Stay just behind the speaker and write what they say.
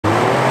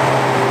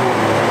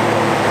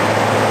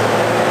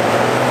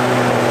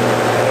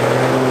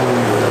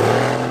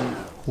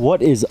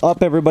What is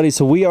up, everybody?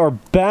 So we are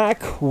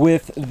back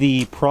with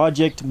the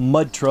project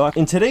mud truck.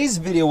 In today's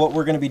video, what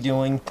we're going to be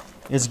doing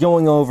is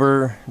going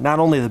over not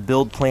only the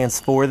build plans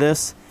for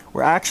this,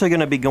 we're actually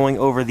going to be going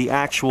over the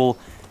actual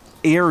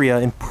area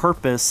and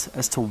purpose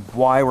as to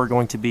why we're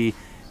going to be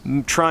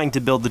trying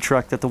to build the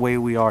truck the way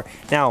we are.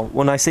 Now,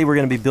 when I say we're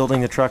going to be building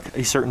the truck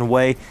a certain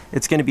way,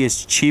 it's going to be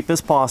as cheap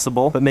as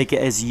possible, but make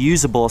it as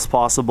usable as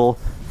possible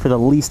for the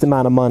least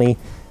amount of money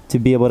to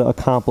be able to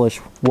accomplish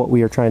what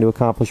we are trying to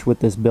accomplish with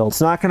this build.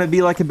 It's not going to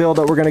be like a build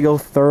that we're going to go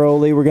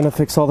thoroughly, we're going to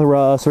fix all the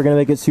rust, we're going to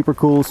make it super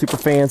cool, super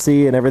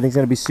fancy, and everything's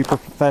going to be super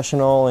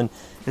professional, and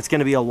it's going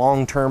to be a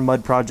long-term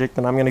mud project,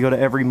 and I'm going to go to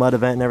every mud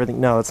event and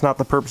everything. No, it's not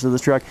the purpose of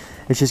this truck.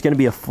 It's just going to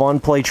be a fun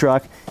play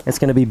truck. It's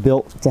going to be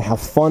built to have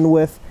fun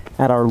with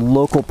at our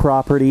local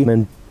property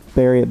and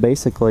bury it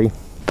basically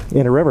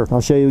in a river.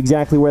 I'll show you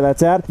exactly where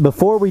that's at.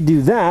 Before we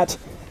do that,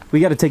 we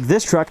got to take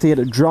this truck to get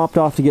it dropped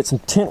off to get some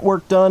tint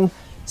work done,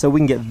 so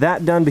we can get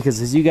that done, because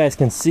as you guys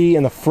can see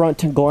in the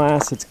front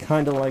glass, it's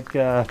kind of like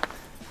a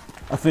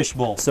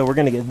fishbowl. So we're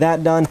going to get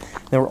that done.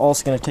 Then we're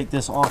also going to take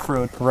this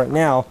off-road right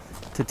now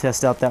to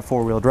test out that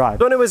four-wheel drive.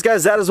 So anyways,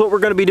 guys, that is what we're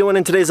going to be doing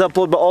in today's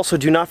upload, but also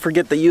do not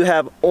forget that you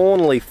have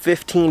only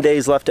 15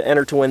 days left to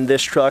enter to win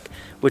this truck,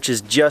 which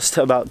is just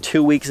about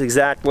 2 weeks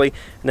exactly,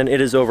 and then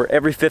it is over.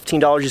 Every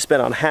 $15 you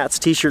spend on hats,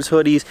 t-shirts,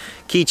 hoodies,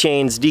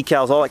 keychains,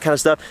 decals, all that kind of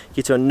stuff,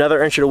 get to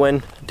another entry to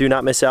win. Do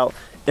not miss out.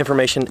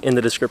 Information in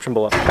the description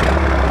below. If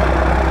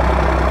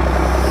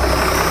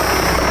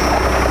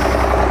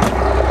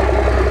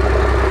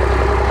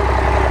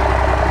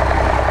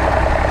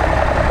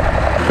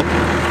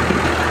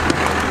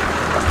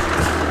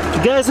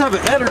you guys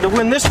haven't entered to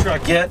win this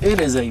truck yet, it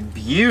is a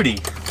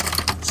beauty.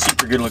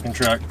 Super good looking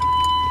truck.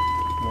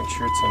 Make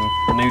sure it's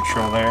in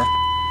neutral there.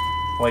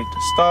 Wait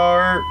to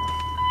start.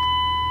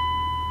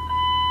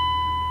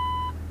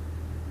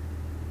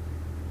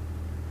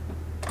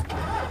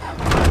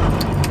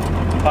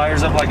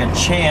 Fires up like a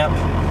champ.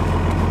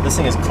 This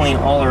thing is clean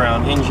all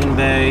around. Engine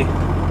bay,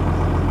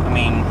 I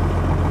mean,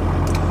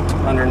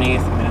 underneath,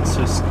 I mean, it's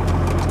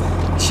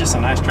just a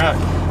nice truck.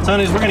 So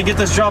anyways, we're gonna get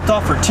this dropped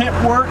off for tint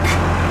work,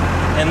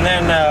 and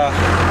then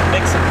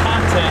make some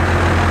content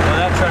on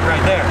that truck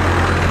right there.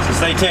 So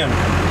stay tuned,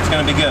 it's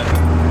gonna be good.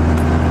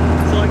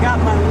 So I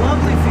got my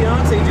lovely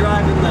fiance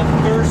driving the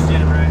first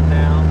gen right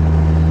now.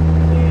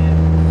 And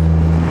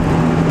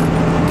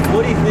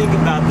what do you think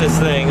about this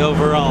thing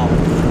overall?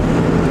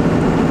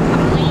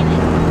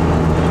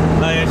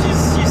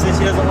 She said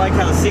she doesn't like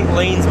how the seat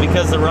leans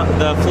because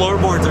the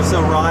floorboards are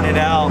so rotted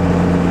out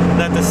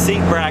that the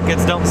seat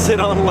brackets don't sit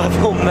on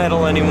level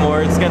metal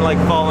anymore. It's kind of like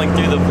falling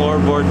through the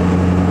floorboard.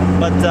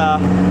 But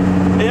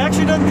it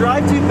actually doesn't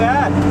drive too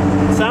bad.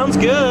 Sounds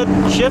good,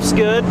 shifts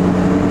good.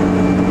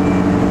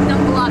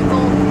 Dumps a lot of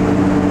coal.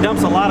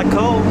 Dumps a lot of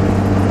coal.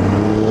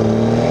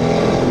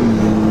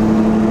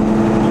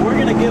 We're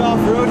gonna get off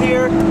road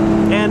here,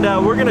 and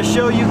we're gonna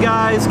show you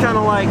guys kind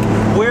of like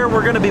where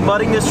we're gonna be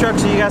mudding this truck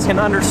so you guys can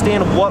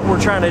understand what we're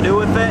trying to do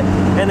with it.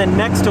 And then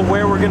next to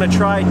where we're gonna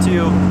try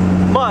to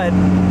mud,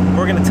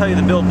 we're gonna tell you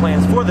the build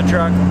plans for the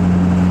truck,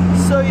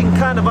 so you can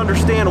kind of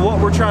understand what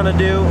we're trying to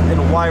do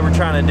and why we're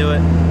trying to do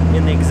it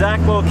in the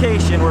exact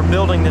location we're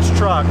building this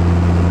truck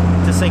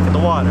to sink in the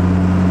water.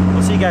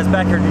 We'll see you guys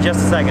back here in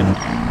just a second.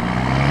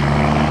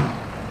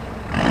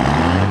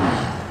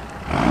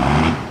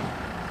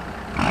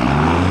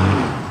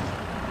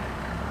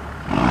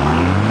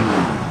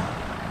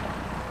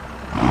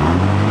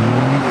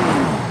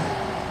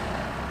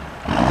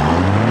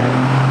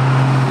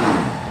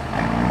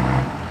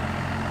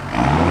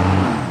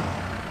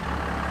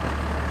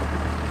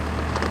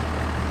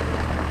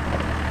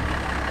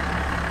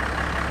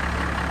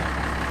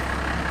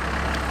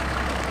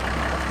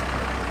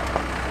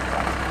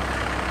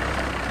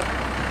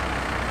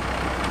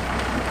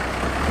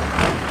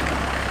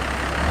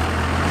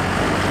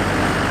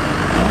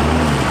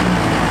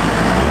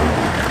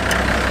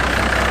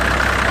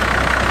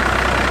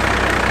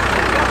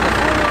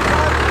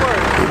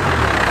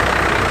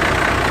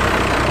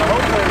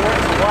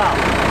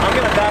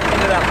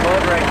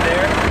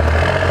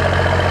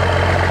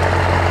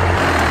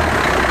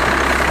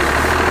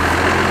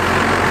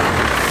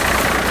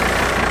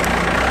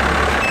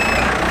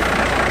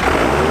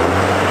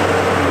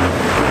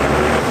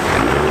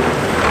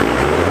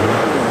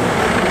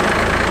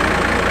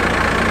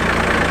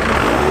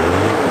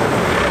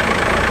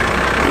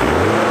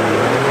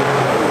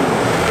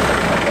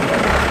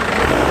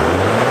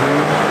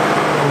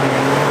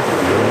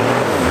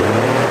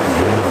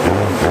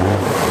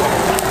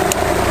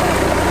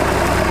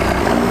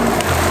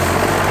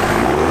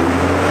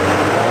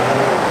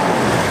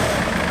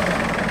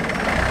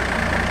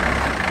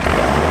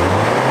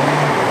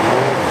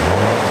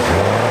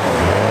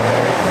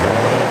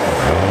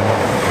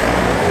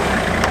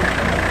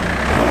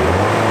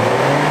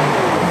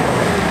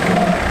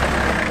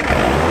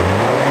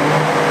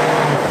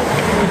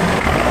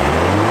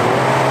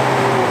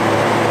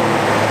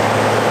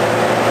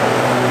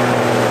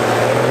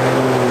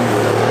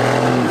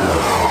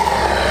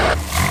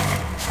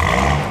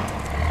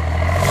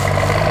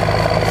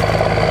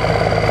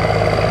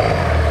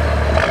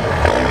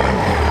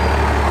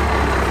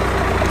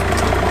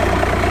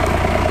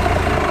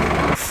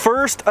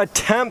 first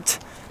attempt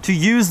to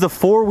use the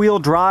 4-wheel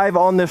drive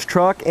on this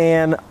truck,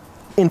 and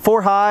in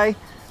 4 high,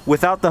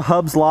 without the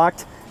hubs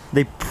locked,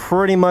 it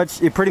pretty much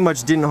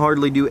didn't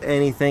hardly do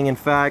anything. In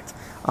fact,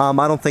 I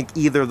don't think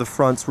either of the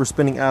fronts were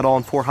spinning at all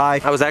in 4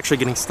 high. I was actually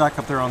getting stuck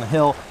up there on the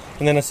hill.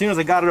 And then as soon as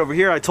I got it over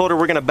here, I told her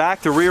we're gonna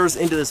back the rears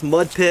into this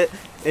mud pit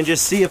and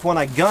just see if when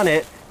I gun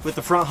it with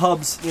the front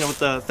hubs, you know, with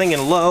the thing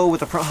in low,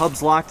 with the front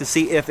hubs locked, to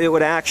see if it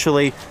would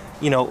actually,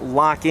 you know,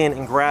 lock in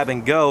and grab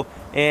and go.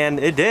 And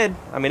it did.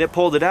 I mean, it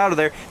pulled it out of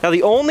there. Now,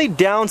 the only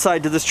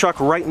downside to this truck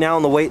right now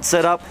in the way it's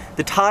set up,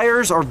 the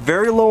tires are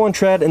very low on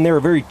tread and they're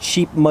a very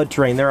cheap mud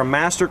terrain. They're a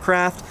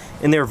Mastercraft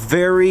and they're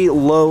very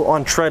low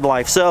on tread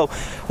life. So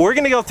we're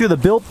gonna go through the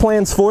build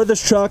plans for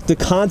this truck, the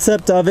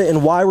concept of it,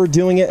 and why we're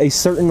doing it a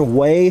certain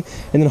way.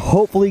 And then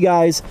hopefully you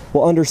guys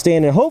will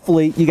understand, and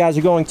hopefully you guys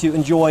are going to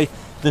enjoy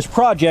this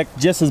project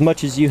just as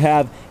much as you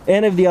have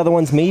any of the other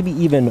ones, maybe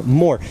even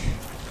more.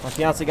 My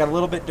fiance got a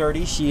little bit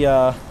dirty. She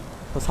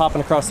was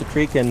hopping across the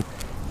creek and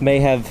may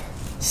have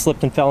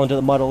slipped and fell into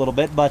the mud a little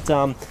bit, but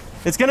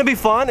it's gonna be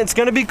fun, it's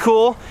gonna be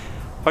cool.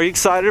 Are you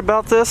excited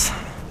about this?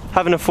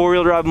 Having a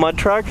 4-wheel drive mud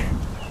truck? I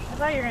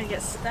thought you were gonna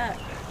get stuck.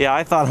 Yeah,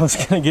 I thought I was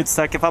gonna get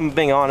stuck. If I'm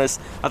being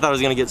honest, I thought I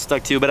was gonna get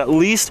stuck too, but at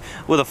least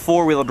with a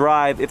 4-wheel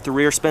drive, if the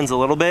rear spins a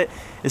little bit,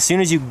 as soon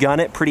as you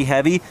gun it pretty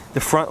heavy, the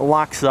front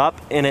locks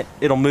up and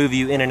it'll move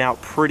you in and out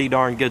pretty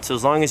darn good. So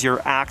as long as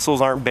your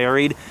axles aren't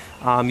buried,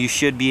 you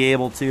should be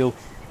able to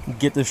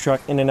get this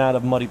truck in and out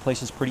of muddy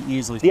places pretty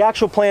easily. The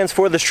actual plans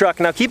for this truck,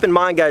 now keep in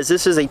mind guys,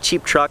 this is a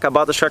cheap truck. I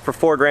bought this truck for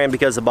 $4 grand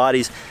because the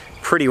body's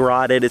pretty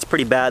rotted, it's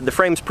pretty bad. The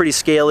frame's pretty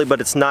scaly, but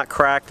it's not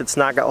cracked, it's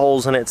not got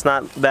holes in it, it's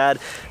not bad.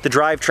 The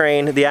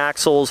drivetrain, the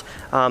axles,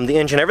 the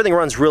engine, everything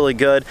runs really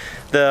good.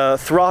 The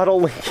throttle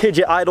linkage,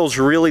 it idles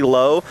really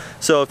low,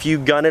 so if you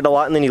gun it a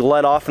lot and then you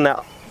let off and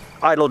that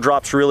idle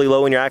drops really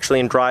low when you're actually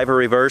in drive or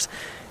reverse,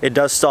 it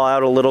does stall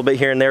out a little bit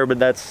here and there, but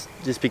that's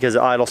just because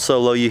it idles so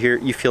low,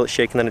 you feel it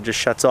shake and then it just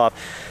shuts off.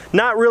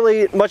 Not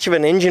really much of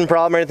an engine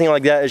problem or anything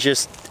like that. It's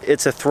just,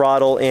 it's a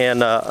throttle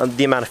and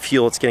the amount of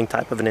fuel it's getting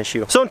type of an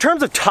issue. So in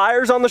terms of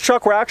tires on this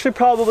truck, we're actually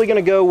probably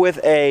gonna go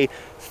with a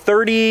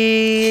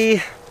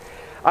 30,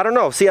 I don't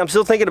know, see, I'm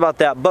still thinking about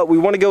that, but we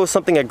wanna go with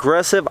something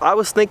aggressive. I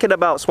was thinking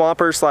about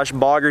Swampers /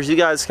 Boggers. You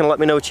guys can let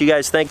me know what you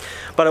guys think,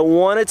 but I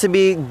want it to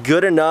be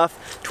good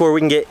enough to where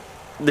we can get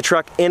the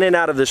truck in and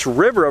out of this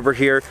river over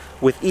here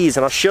with ease,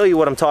 and I'll show you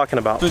what I'm talking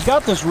about. So we've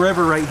got this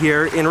river right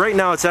here, and right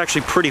now it's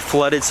actually pretty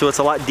flooded, so it's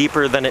a lot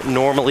deeper than it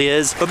normally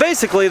is. But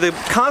basically, the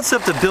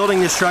concept of building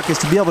this truck is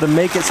to be able to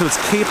make it so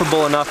it's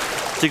capable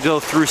enough to go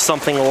through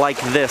something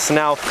like this.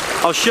 Now,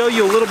 I'll show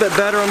you a little bit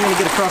better. I'm gonna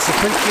get across the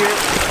creek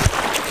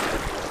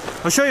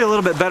here. I'll show you a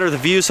little bit better the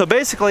view. So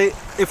basically,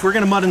 if we're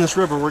gonna mud in this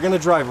river, we're gonna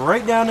drive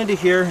right down into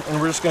here,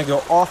 and we're just gonna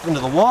go off into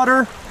the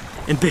water,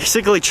 and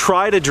basically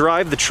try to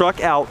drive the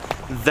truck out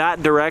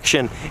that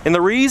direction. And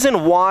the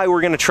reason why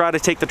we're gonna try to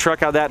take the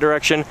truck out that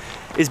direction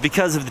is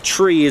because of the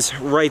trees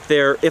right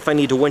there. If I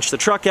need to winch the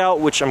truck out,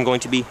 which I'm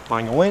going to be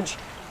buying a winch,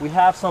 we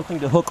have something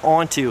to hook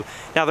onto.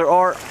 Now there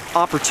are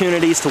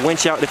opportunities to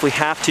winch out if we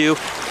have to,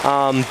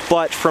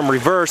 but from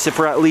reverse, if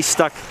we're at least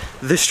stuck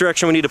this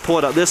direction, we need to pull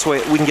it out this way.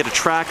 We can get a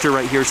tractor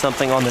right here,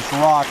 something on this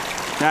rock,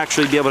 to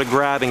actually be able to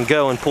grab and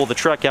go and pull the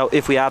truck out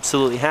if we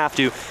absolutely have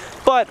to.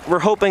 But we're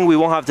hoping we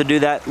won't have to do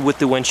that with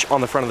the winch on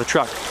the front of the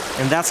truck.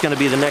 And that's gonna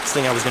be the next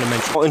thing I was gonna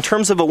mention. In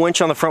terms of a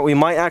winch on the front, we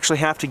might actually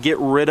have to get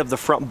rid of the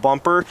front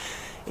bumper.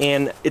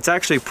 And it's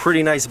actually a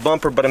pretty nice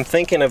bumper, but I'm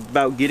thinking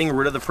about getting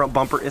rid of the front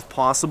bumper if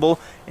possible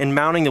and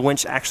mounting the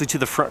winch actually to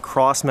the front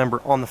cross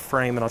member on the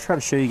frame. And I'll try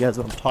to show you guys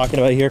what I'm talking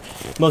about here.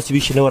 Most of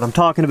you should know what I'm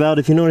talking about.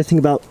 If you know anything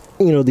about,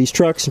 you know, these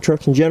trucks and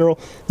trucks in general,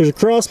 there's a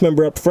cross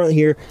member up front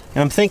here.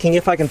 And I'm thinking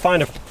if I can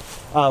find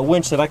a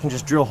winch that I can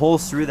just drill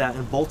holes through that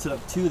and bolt it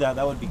up to that,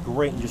 that would be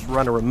great, and just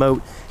run a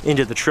remote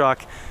into the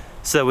truck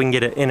so we can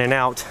get it in and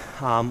out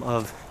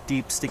of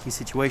deep sticky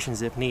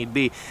situations if need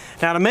be.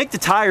 Now to make the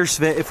tires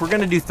fit, if we're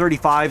going to do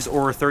 35s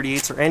or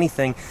 38s or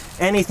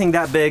anything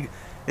that big,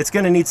 it's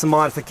going to need some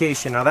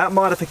modification. Now that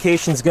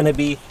modification is going to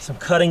be some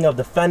cutting of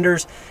the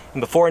fenders,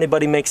 and before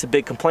anybody makes a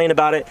big complaint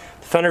about it,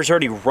 the fenders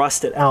already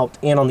rusted out,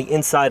 and on the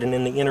inside and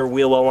in the inner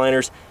wheel well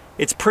liners,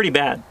 it's pretty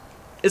bad.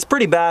 It's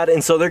pretty bad,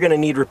 and so they're going to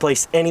need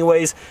replaced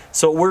anyways.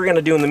 So what we're going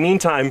to do in the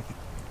meantime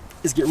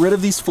is get rid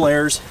of these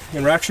flares,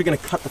 and we're actually going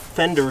to cut the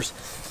fenders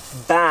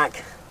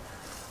back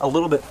a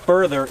little bit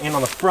further, and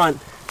on the front,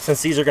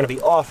 since these are going to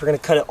be off, we're going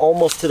to cut it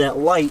almost to that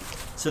light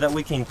so that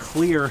we can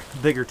clear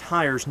bigger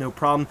tires, no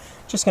problem.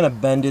 Just going to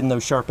bend in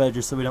those sharp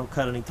edges so we don't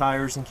cut any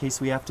tires in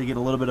case we have to get a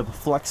little bit of a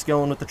flex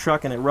going with the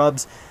truck and it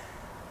rubs.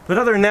 But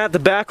other than that, the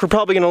back we're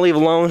probably going to leave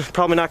alone.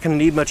 Probably not going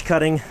to need much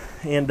cutting,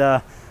 and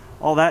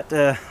all that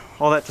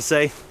to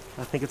say,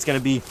 I think it's going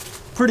to be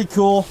pretty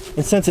cool.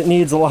 And since it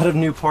needs a lot of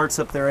new parts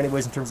up there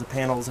anyways in terms of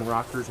panels and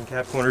rockers and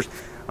cab corners,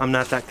 I'm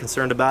not that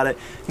concerned about it.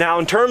 Now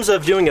in terms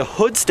of doing a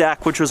hood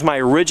stack, which was my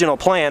original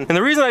plan, and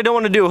the reason I don't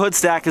want to do a hood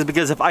stack is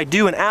because if I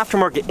do an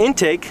aftermarket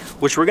intake,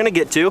 which we're going to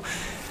get to,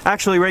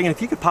 Actually, Reagan,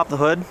 if you could pop the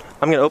hood,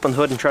 I'm gonna open the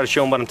hood and try to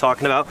show them what I'm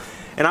talking about.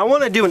 And I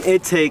wanna do an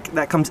intake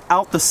that comes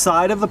out the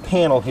side of the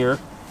panel here,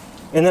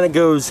 and then it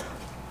goes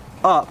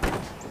up,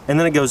 and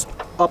then it goes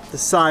up the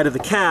side of the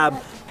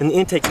cab, and the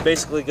intake's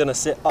basically gonna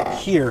sit up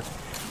here.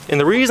 And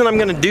the reason I'm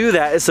gonna do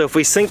that is so if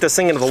we sink this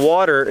thing into the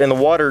water and the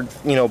water,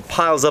 you know,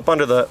 piles up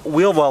under the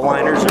wheel well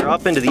liners or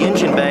up into the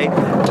engine bay,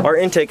 our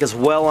intake is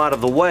well out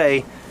of the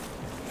way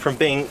from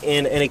being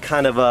in any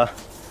kind of a,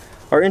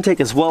 our intake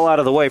is well out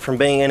of the way from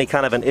being any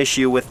kind of an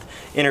issue with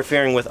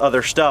interfering with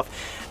other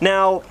stuff.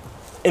 Now,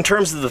 in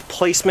terms of the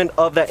placement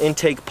of that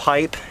intake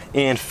pipe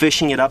and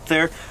fishing it up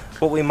there,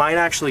 what we might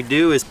actually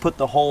do is put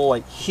the hole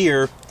like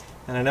here,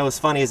 and I know as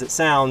funny as it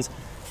sounds,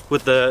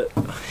 with the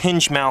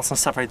hinge mounts and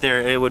stuff right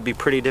there, it would be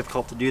pretty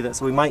difficult to do that.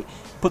 So we might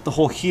put the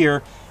hole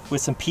here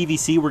with some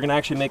PVC. We're gonna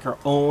actually make our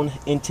own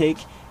intake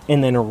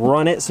and then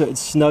run it so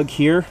it's snug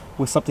here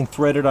with something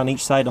threaded on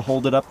each side to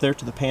hold it up there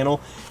to the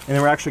panel. And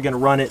then we're actually gonna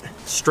run it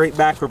straight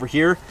back over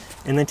here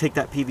and then take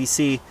that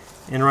PVC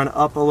and run it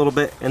up a little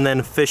bit and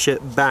then fish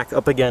it back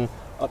up again,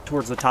 up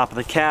towards the top of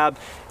the cab.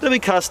 It'll be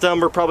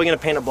custom. We're probably gonna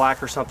paint it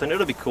black or something.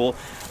 It'll be cool.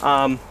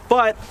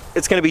 But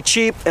it's gonna be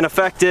cheap and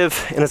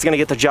effective, and it's gonna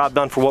get the job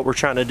done for what we're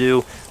trying to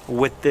do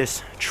with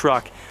this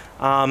truck.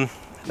 Now,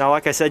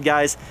 like I said,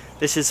 guys,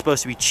 this is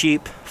supposed to be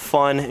cheap,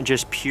 fun, and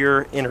just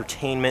pure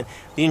entertainment.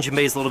 The engine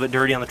bay is a little bit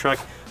dirty on the truck,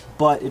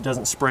 but it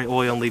doesn't spray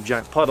oil and leave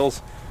giant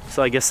puddles.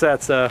 So I guess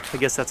that's a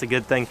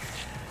good thing.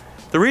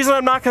 The reason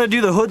I'm not going to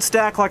do the hood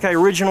stack like I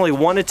originally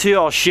wanted to,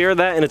 I'll share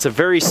that, and it's a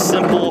very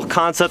simple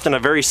concept and a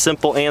very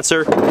simple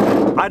answer.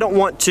 I don't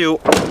want to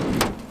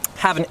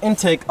have an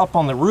intake up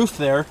on the roof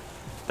there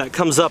that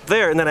comes up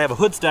there, and then I have a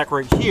hood stack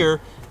right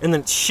here, and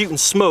then it's shooting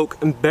smoke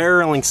and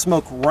barreling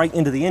smoke right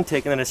into the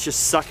intake, and then it's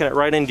just sucking it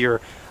right into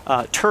your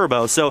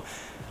turbo. So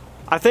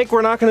I think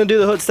we're not going to do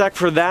the hood stack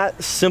for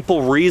that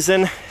simple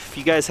reason. If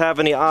you guys have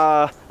any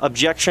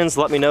objections,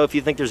 let me know if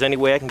you think there's any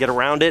way I can get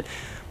around it.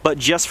 But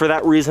just for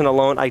that reason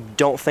alone, I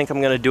don't think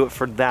I'm gonna do it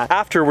for that.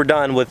 After we're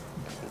done with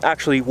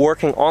actually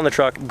working on the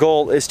truck,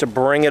 goal is to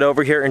bring it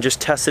over here and just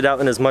test it out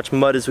in as much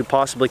mud as we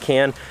possibly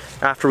can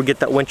after we get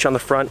that winch on the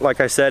front, like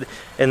I said,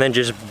 and then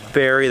just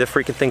bury the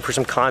freaking thing for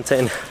some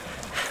content.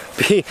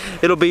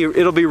 It'll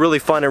be really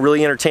fun and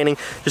really entertaining.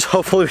 Just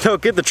hopefully we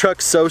don't get the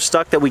truck so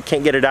stuck that we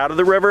can't get it out of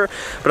the river.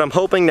 But I'm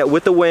hoping that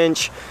with the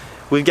winch,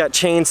 we've got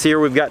chains here,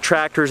 we've got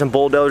tractors and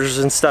bulldozers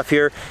and stuff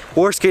here.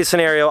 Worst case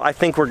scenario, I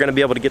think we're gonna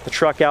be able to get the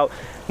truck out.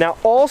 Now,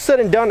 all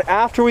said and done,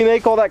 after we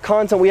make all that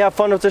content, we have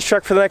fun with this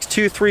truck for the next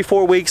 2, 3,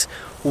 4 weeks.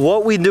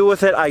 What we do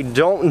with it, I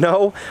don't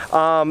know.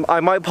 I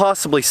might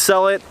possibly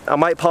sell it. I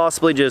might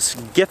possibly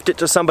just gift it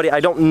to somebody. I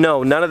don't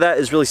know. None of that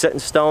is really set in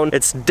stone.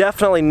 It's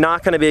definitely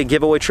not gonna be a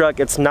giveaway truck.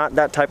 It's not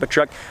that type of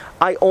truck.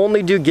 I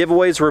only do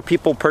giveaways where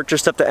people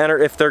purchase stuff to enter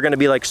if they're gonna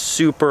be like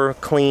super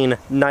clean,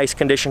 nice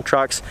condition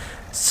trucks.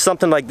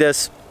 Something like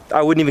this,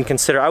 I wouldn't even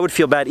consider. I would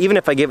feel bad even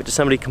if I gave it to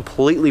somebody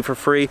completely for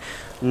free,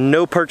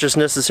 no purchase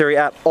necessary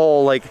at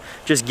all, like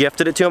just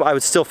gifted it to them. I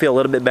would still feel a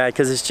little bit bad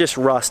because it's just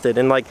rusted.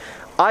 And like,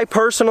 I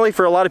personally,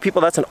 for a lot of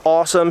people, that's an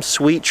awesome,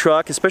 sweet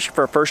truck, especially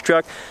for a first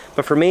truck.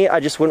 But for me, I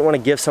just wouldn't want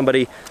to give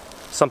somebody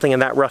something in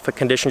that rough a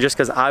condition just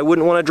because I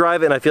wouldn't want to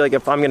drive it. And I feel like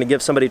if I'm going to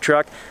give somebody a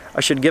truck,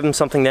 I should give them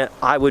something that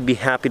I would be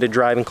happy to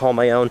drive and call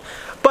my own.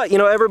 But you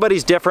know,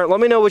 everybody's different. Let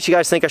me know what you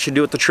guys think I should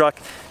do with the truck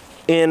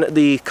in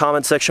the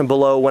comment section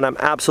below when I'm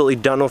absolutely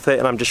done with it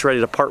and I'm just ready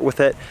to part with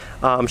it.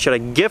 Should I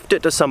gift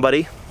it to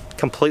somebody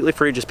completely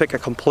free, just pick a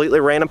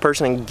completely random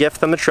person and gift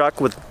them the truck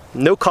with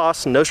no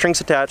cost, no strings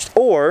attached,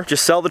 or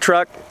just sell the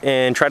truck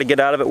and try to get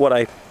out of it what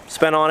I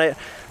spent on it,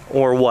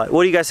 or what?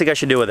 What do you guys think I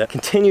should do with it?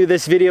 Continue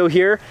this video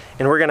here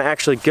and we're gonna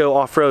actually go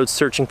off-road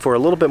searching for a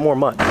little bit more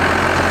mud.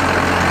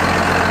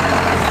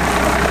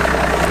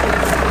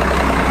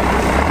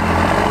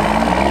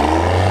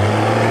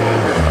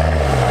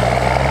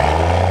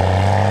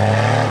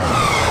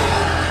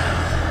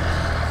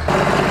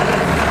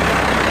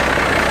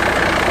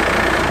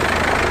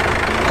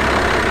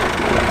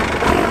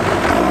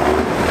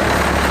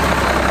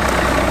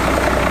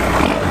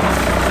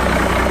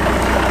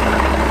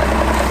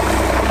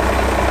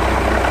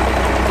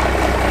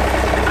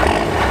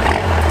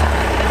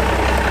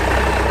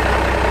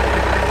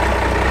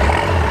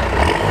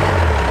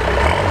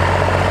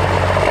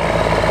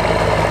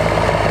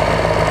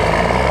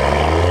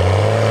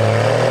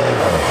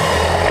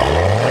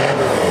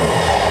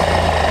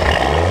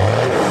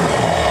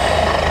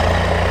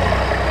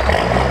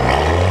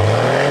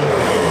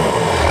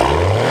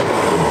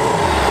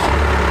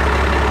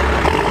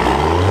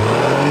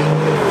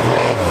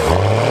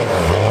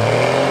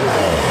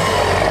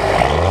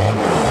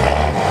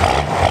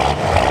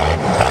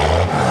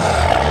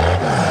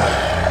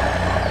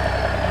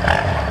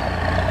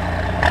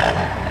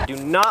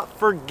 Not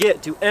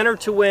forget to enter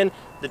to win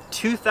the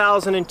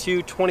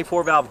 2002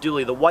 24 valve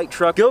dually, the white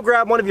truck. Go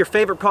grab one of your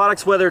favorite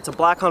products, whether it's a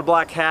black on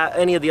black hat,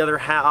 any of the other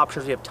hat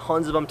options. We have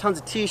tons of them, tons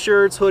of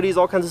t-shirts, hoodies,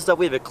 all kinds of stuff.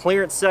 We have a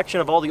clearance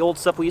section of all the old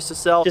stuff we used to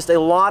sell. Just a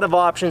lot of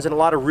options and a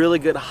lot of really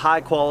good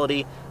high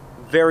quality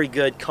very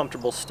good,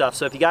 comfortable stuff.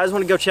 So if you guys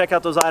want to go check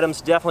out those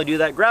items, definitely do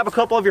that. Grab a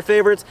couple of your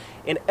favorites,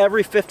 and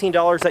every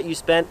 $15 that you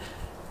spent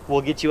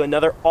will get you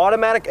another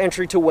automatic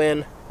entry to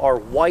win our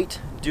white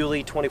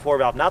dually 24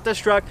 valve. Not this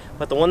truck,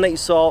 but the one that you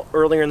saw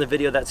earlier in the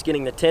video that's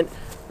getting the tint.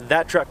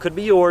 That truck could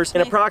be yours.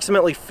 In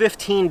approximately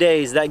 15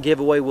 days, that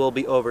giveaway will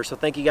be over. So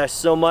thank you guys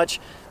so much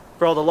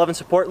for all the love and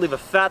support. Leave a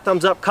fat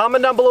thumbs up.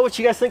 Comment down below what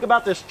you guys think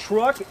about this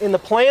truck and the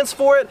plans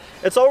for it.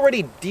 It's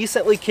already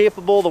decently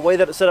capable the way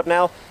that it's set up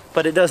now,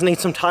 but it does need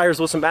some tires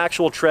with some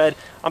actual tread.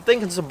 I'm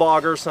thinking some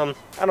boggers, some,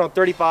 I don't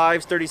know,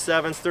 35s,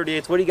 37s,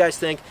 38s. What do you guys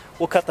think?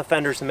 We'll cut the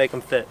fenders and make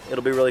them fit.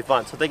 It'll be really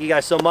fun. So thank you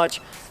guys so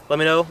much. Let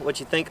me know what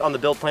you think on the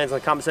build plans in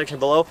the comment section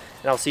below,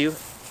 and I'll see you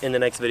in the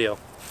next video.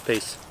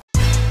 Peace.